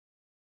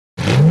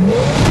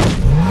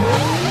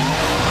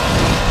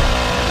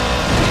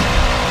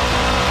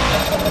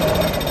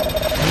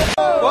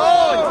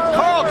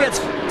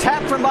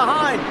from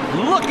behind.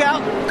 Look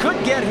out.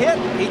 Could get hit.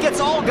 He gets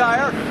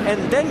Allgaier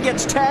and then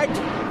gets tagged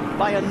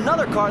by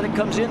another car that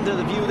comes into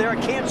the view there. I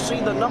can't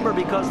see the number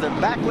because they're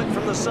backlit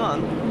from the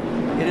sun.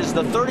 It is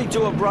the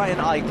 32 of Brian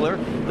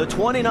Ickler, the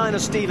 29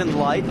 of Stephen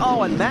Leicht.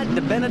 Oh, and Matt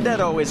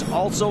DiBenedetto is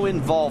also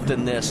involved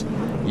in this.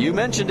 You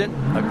mentioned it.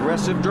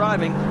 Aggressive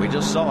driving. We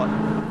just saw it.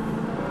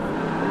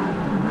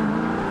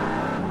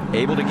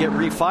 Able to get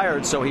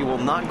refired, so he will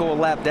not go a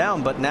lap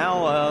down, but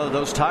now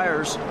those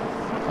tires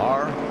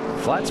are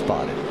flat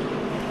spotted.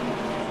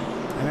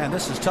 Man,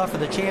 this is tough for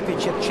the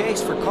championship chase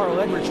for Carl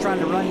Edwards trying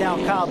to run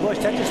down Kyle Busch.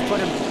 That just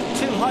put him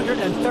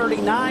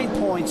 239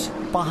 points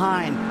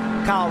behind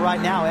Kyle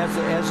right now as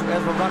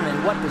we're running.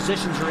 And what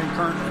positions are in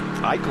currently?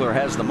 Ickler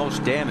has the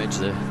most damage.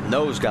 The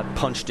nose got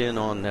punched in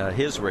on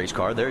his race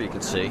car. There you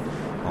can see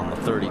on the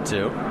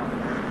 32.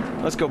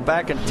 Let's go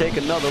back and take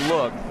another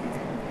look.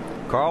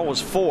 Carl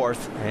was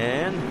fourth,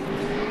 and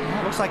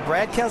it looks like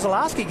Brad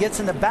Keselowski gets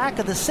in the back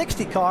of the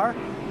 60 car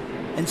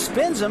and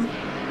spins him.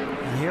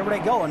 And here they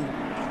go. And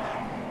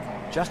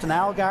Justin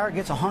Allgaier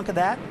gets a hunk of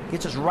that,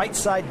 gets his right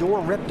side door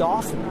ripped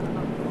off.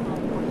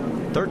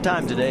 Third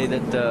time today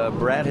that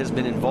Brad has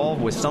been involved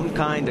with some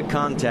kind of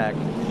contact.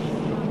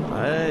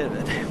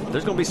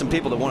 There's going to be some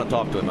people that want to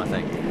talk to him, I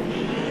think.